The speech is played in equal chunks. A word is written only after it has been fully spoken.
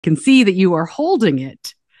can see that you are holding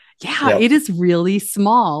it. Yeah, Yep. it is really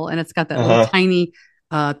small, and it's got that little Uh-huh. tiny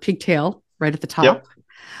pigtail right at the top. Yep.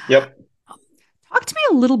 Yep. Talk to me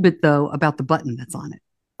a little bit though about the button that's on it.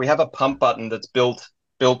 We have a pump button that's built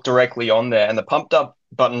directly on there, and the pumped up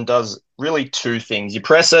button does really two things. You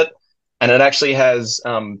press it, and it actually has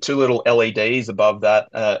two little LEDs above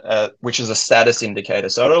that, which is a status indicator.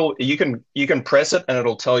 So you can press it, and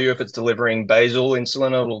it'll tell you if it's delivering basal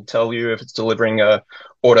insulin. It'll tell you if it's delivering a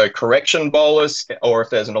auto correction bolus, or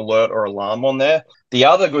if there's an alert or alarm on there. The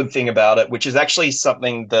other good thing about it, which is actually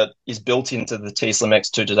something that is built into the tslim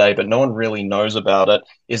X2 today, but no one really knows about it,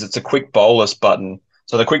 is it's a quick bolus button.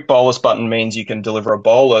 So the quick bolus button means you can deliver a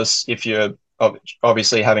bolus if you're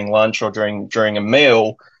obviously having lunch or during a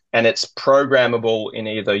meal, and it's programmable in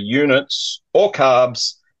either units or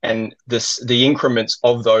carbs, and the increments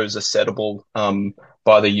of those are settable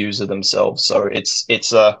by the user themselves. So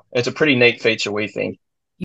it's a pretty neat feature, we think.